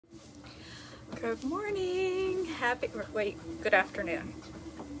Good morning. Good afternoon.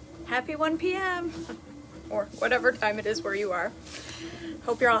 Happy 1 p.m. or whatever time it is where you are.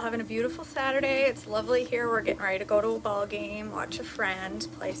 Hope you're all having a beautiful Saturday. It's lovely here. We're getting ready to go to a ball game, watch a friend,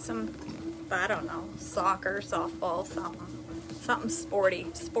 play some, I don't know, soccer, softball, something sporty,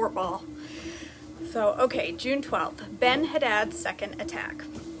 sport ball. So, okay, June 12th, Ben-Hadad's second attack.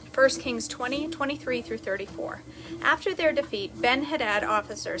 1 Kings 20:23 through 34. After their defeat, Ben-Hadad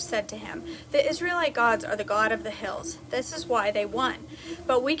officers said to him, "The Israelite gods are the god of the hills. This is why they won.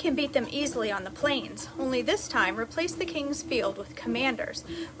 But we can beat them easily on the plains. Only this time, replace the king's field with commanders.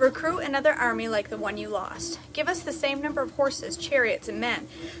 Recruit another army like the one you lost. Give us the same number of horses, chariots, and men,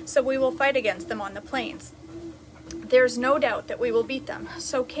 so we will fight against them on the plains. There's no doubt that we will beat them."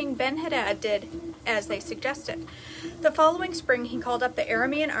 So King Ben-Hadad did as they suggested. The following spring he called up the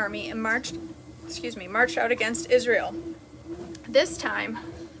Aramean army and marched out against Israel, this time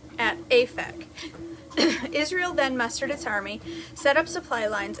at Aphek. Israel then mustered its army, set up supply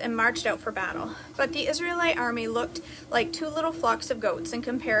lines, and marched out for battle. But the Israelite army looked like two little flocks of goats in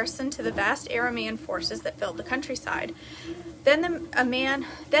comparison to the vast Aramean forces that filled the countryside. Then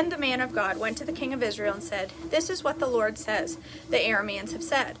the man of God went to the king of Israel and said, "This is what the Lord says, the Arameans have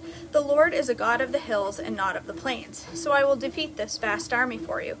said. The Lord is a God of the hills and not of the plains. So I will defeat this vast army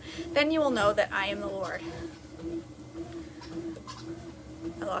for you. Then you will know that I am the Lord."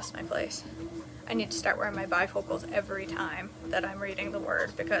 I lost my place. I need to start wearing my bifocals every time that I'm reading the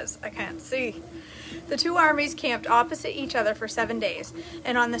word because I can't see. The two armies camped opposite each other for 7 days,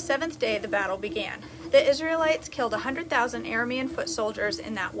 and on the 7th day the battle began. The Israelites killed 100,000 Aramean foot soldiers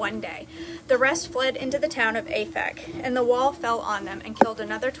in that one day. The rest fled into the town of Aphek, and the wall fell on them and killed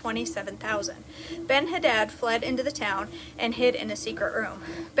another 27,000. Ben-Hadad fled into the town and hid in a secret room.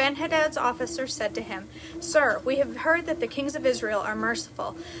 Ben-Hadad's officers said to him, "Sir, we have heard that the kings of Israel are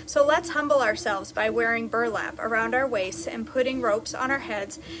merciful, so let's humble ourselves by wearing burlap around our waists and putting ropes on our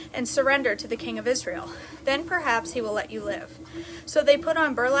heads and surrender to the king of Israel. Then perhaps he will let you live." So they put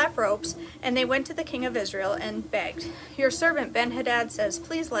on burlap ropes, and they went to the king of Israel and begged, "Your servant Ben-Hadad says,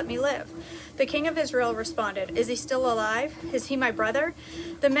 'Please let me live.'" The king of Israel responded, "Is he still alive? Is he my brother?"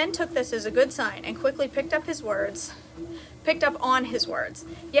 The men took this as a good sign and quickly picked up on his words.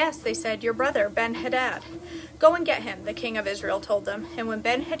 "Yes," they said, "your brother Ben-Hadad." "Go and get him," the king of Israel told them. And when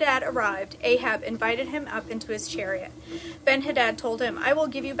Ben-Hadad arrived, Ahab invited him up into his chariot. Ben-Hadad told him, "I will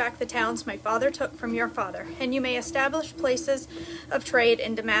give you back the towns my father took from your father, and you may establish places of trade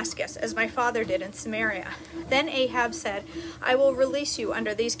in Damascus, as my father did in Samaria." Then Ahab said, "I will release you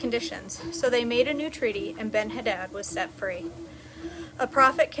under these conditions." So they made a new treaty, and Ben-Hadad was set free. A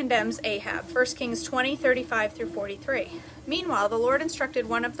prophet condemns Ahab. 1 Kings 20:35 through 43. Meanwhile, the Lord instructed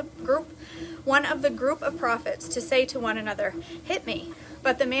one of the group of prophets to say to one another, "Hit me."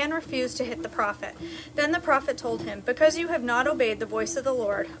 But the man refused to hit the prophet. Then the prophet told him, "Because you have not obeyed the voice of the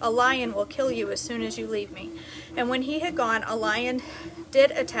Lord, a lion will kill you as soon as you leave me." And when he had gone, a lion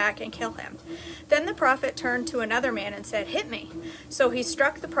did attack and kill him. Then the prophet turned to another man and said, "Hit me." So he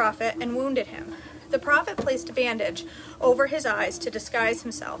struck the prophet and wounded him. The prophet placed a bandage over his eyes to disguise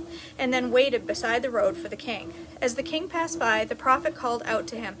himself, and then waited beside the road for the king. As the king passed by, the prophet called out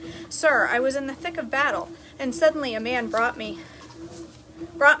to him, "Sir, I was in the thick of battle, and suddenly a man brought me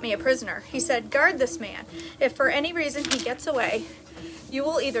a prisoner." He said, "Guard this man. If for any reason he gets away, you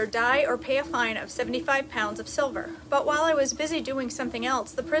will either die or pay a fine of 75 pounds of silver." But while I was busy doing something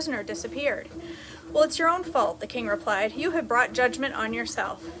else, the prisoner disappeared. "Well, it's your own fault," the king replied. "You have brought judgment on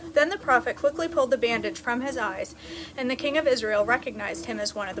yourself." Then the prophet quickly pulled the bandage from his eyes, and the king of Israel recognized him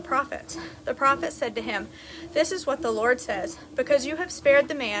as one of the prophets. The prophet said to him, "This is what the Lord says, because you have spared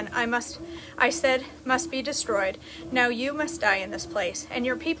the man I said must be destroyed. Now you must die in this place, and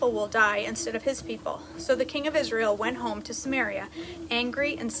your people will die instead of his people." So the king of Israel went home to Samaria,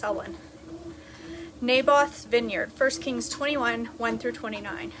 angry and sullen. Naboth's vineyard, 1 Kings 21:1 through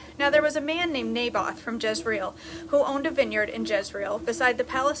 29. Now there was a man named Naboth from Jezreel, who owned a vineyard in Jezreel, beside the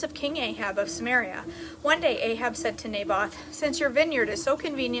palace of King Ahab of Samaria. One day Ahab said to Naboth, "Since your vineyard is so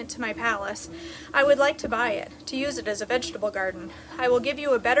convenient to my palace, I would like to buy it, to use it as a vegetable garden. I will give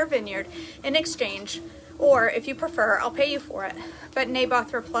you a better vineyard in exchange, or, if you prefer, I'll pay you for it." But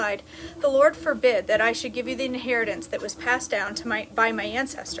Naboth replied, "The Lord forbid that I should give you the inheritance that was passed down by my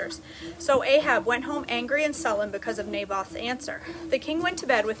ancestors." So Ahab went home angry and sullen because of Naboth's answer. The king went to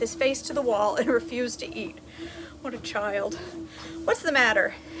bed with his face to the wall and refused to eat. What a child. "What's the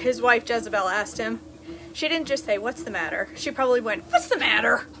matter?" his wife Jezebel asked him. She didn't just say, "What's the matter?" She probably went, "What's the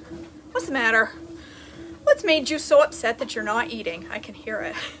matter? What's the matter? What's made you so upset that you're not eating?" I can hear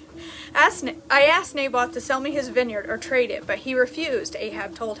it. I asked Naboth to sell me his vineyard or trade it, but he refused,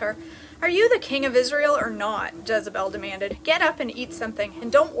 Ahab told her. Are you the king of Israel or not? Jezebel demanded. Get up and eat something,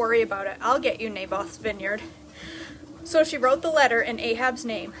 and don't worry about it. I'll get you Naboth's vineyard. So she wrote the letter in Ahab's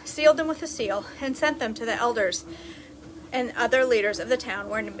name, sealed them with a seal, and sent them to the elders and other leaders of the town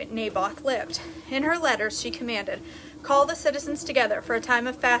where Naboth lived. In her letters she commanded, call the citizens together for a time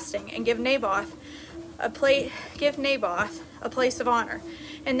of fasting and give Naboth a place of honor,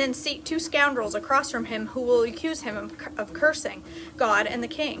 and then seat 2 scoundrels across from him who will accuse him of cursing God and the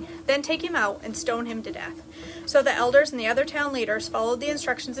king. Then take him out and stone him to death. So the elders and the other town leaders followed the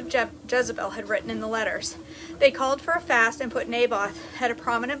instructions of Jezebel had written in the letters. They called for a fast and put Naboth at a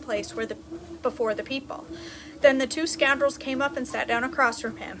prominent place before the people. Then the 2 scoundrels came up and sat down across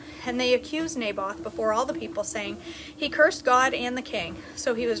from him, and they accused Naboth before all the people, saying, he cursed God and the king.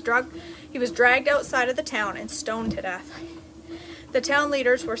 So he was dragged outside of the town and stoned to death. The town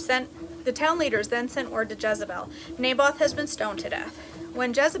leaders then sent word to Jezebel, Naboth has been stoned to death.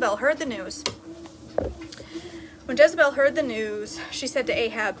 When Jezebel heard the news, she said to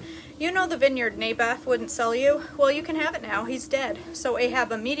Ahab, you know the vineyard Naboth wouldn't sell you? Well, you can have it now. He's dead. So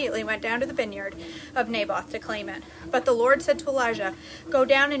Ahab immediately went down to the vineyard of Naboth to claim it. But the Lord said to Elijah, go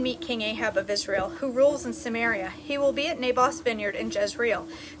down and meet King Ahab of Israel, who rules in Samaria. He will be at Naboth's vineyard in Jezreel,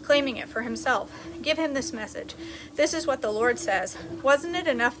 claiming it for himself. Give him this message. This is what the Lord says. Wasn't it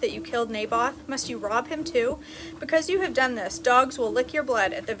enough that you killed Naboth? Must you rob him too? Because you have done this, dogs will lick your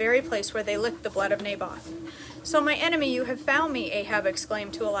blood at the very place where they licked the blood of Naboth. So my enemy, you have found me, Ahab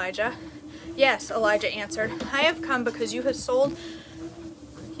exclaimed to Elijah. Yes, Elijah answered, I have come because you have sold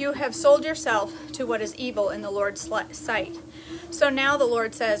yourself to what is evil in the Lord's sight. So now the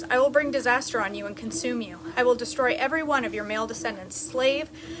Lord says, I will bring disaster on you and consume you. I will destroy every one of your male descendants, slave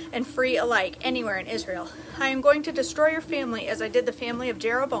and free alike, anywhere in Israel. I am going to destroy your family as I did the family of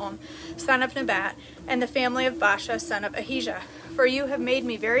Jeroboam, son of Nebat, and the family of Baasha, son of Ahijah. For you have made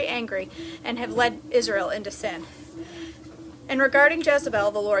me very angry and have led Israel into sin. And regarding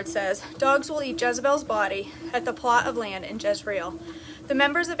Jezebel, the Lord says, dogs will eat Jezebel's body at the plot of land in Jezreel. The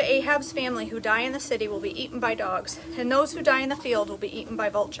members of Ahab's family who die in the city will be eaten by dogs, and those who die in the field will be eaten by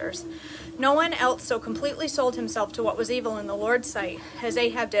vultures. No one else so completely sold himself to what was evil in the Lord's sight as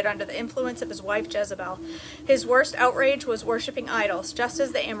Ahab did under the influence of his wife Jezebel. His worst outrage was worshiping idols, just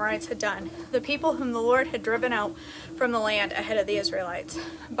as the Amorites had done, the people whom the Lord had driven out from the land ahead of the Israelites.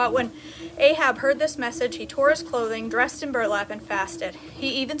 But when Ahab heard this message, he tore his clothing, dressed in burlap, and fasted. He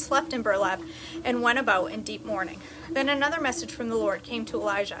even slept in burlap and went about in deep mourning. Then another message from the Lord came to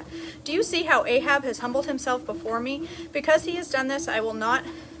Elijah. Do you see how Ahab has humbled himself before me? Because he has done this, I will not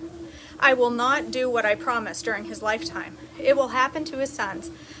do what I promised during his lifetime. It will happen to his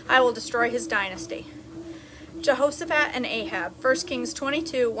sons. I will destroy his dynasty. Jehoshaphat and Ahab, 1 Kings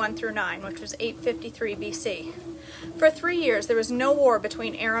 22, 1-9, which was 853 BC. For 3 years there was no war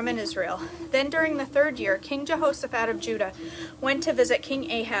between Aram and Israel. Then during the 3rd year, King Jehoshaphat of Judah went to visit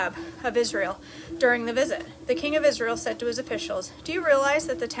King Ahab of Israel. During the visit, the king of Israel said to his officials, do you realize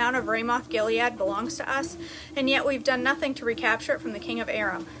that the town of Ramoth-Gilead belongs to us, and yet we've done nothing to recapture it from the king of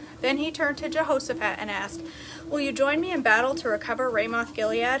Aram? Then he turned to Jehoshaphat and asked, will you join me in battle to recover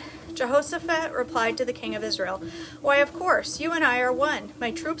Ramoth-Gilead? Jehoshaphat replied to the king of Israel, why, of course, you and I are one.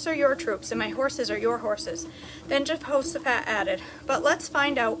 My troops are your troops, and my horses are your horses. Then Jehoshaphat added, but let's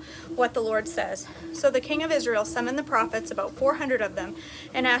find out what the Lord says. So the king of Israel summoned the prophets, about 400 of them,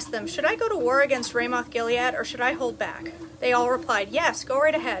 and asked them, should I go to war against Ramoth-Gilead, or should I hold back? They all replied, yes, go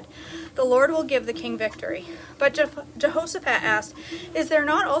right ahead. The Lord will give the king victory. But Jehoshaphat asked, is there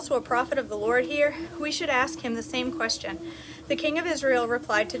not also a prophet of the Lord here? We should ask him the same question. The king of Israel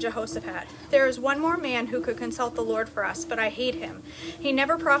replied to Jehoshaphat, there is one more man who could consult the Lord for us, but I hate him. He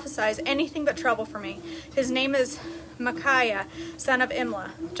never prophesies anything but trouble for me. His name is Micaiah, son of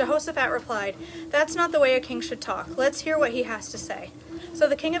Imlah. Jehoshaphat replied, that's not the way a king should talk. Let's hear what he has to say. So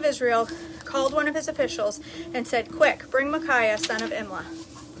the king of Israel called one of his officials and said, quick, bring Micaiah, son of Imlah.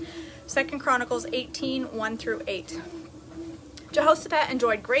 2 Chronicles 18, 1-8. Jehoshaphat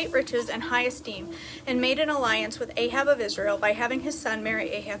enjoyed great riches and high esteem, and made an alliance with Ahab of Israel by having his son marry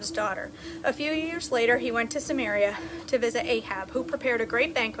Ahab's daughter. A few years later he went to Samaria to visit Ahab, who prepared a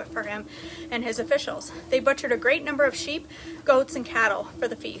great banquet for him and his officials. They butchered a great number of sheep, goats, and cattle for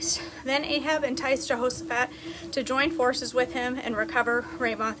the feast. Then Ahab enticed Jehoshaphat to join forces with him and recover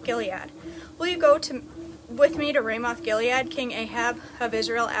Ramoth-Gilead. Will you go with me to Ramoth-Gilead? King Ahab of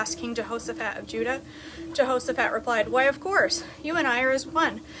Israel asked King Jehoshaphat of Judah. Jehoshaphat replied, "Why, of course. You and I are as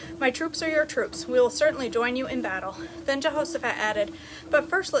one. My troops are your troops. We will certainly join you in battle." Then Jehoshaphat added, "But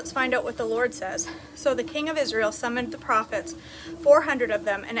first let's find out what the Lord says." So the king of Israel summoned the prophets, 400 of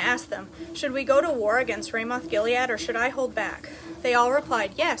them, and asked them, "Should we go to war against Ramoth-Gilead, or should I hold back?" They all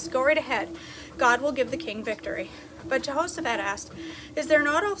replied, "Yes, go right ahead. God will give the king victory." But Jehoshaphat asked, "Is there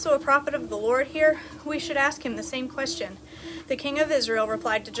not also a prophet of the Lord here? We should ask him the same question." The king of Israel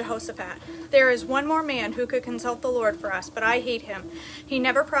replied to Jehoshaphat, "There is one more man who could consult the Lord for us, but I hate him. He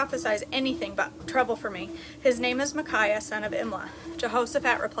never prophesies anything but trouble for me. His name is Micaiah, son of Imlah."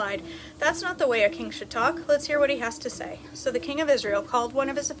 Jehoshaphat replied, "That's not the way a king should talk. Let's hear what he has to say." So the king of Israel called one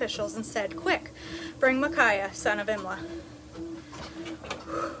of his officials and said, "Quick, bring Micaiah, son of Imlah."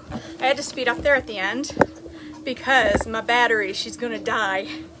 I had to speed up there at the end because my battery, she's gonna die.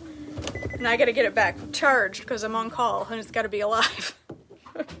 And I gotta get it back charged because I'm on call and it's gotta be alive.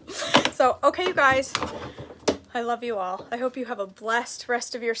 So, okay, you guys, I love you all. I hope you have a blessed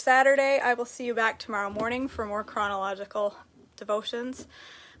rest of your Saturday. I will see you back tomorrow morning for more chronological devotions.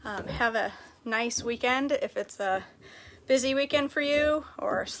 Have a nice weekend. If it's a busy weekend for you,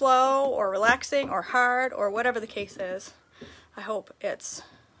 or slow, or relaxing, or hard, or whatever the case is, I hope it's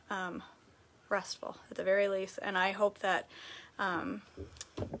restful at the very least. And I hope that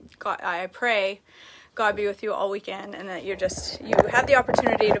I pray God be with you all weekend, and that you have the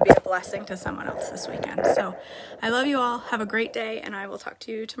opportunity to be a blessing to someone else this weekend. So I love you all. Have a great day, and I will talk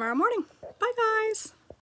to you tomorrow morning. Bye, guys.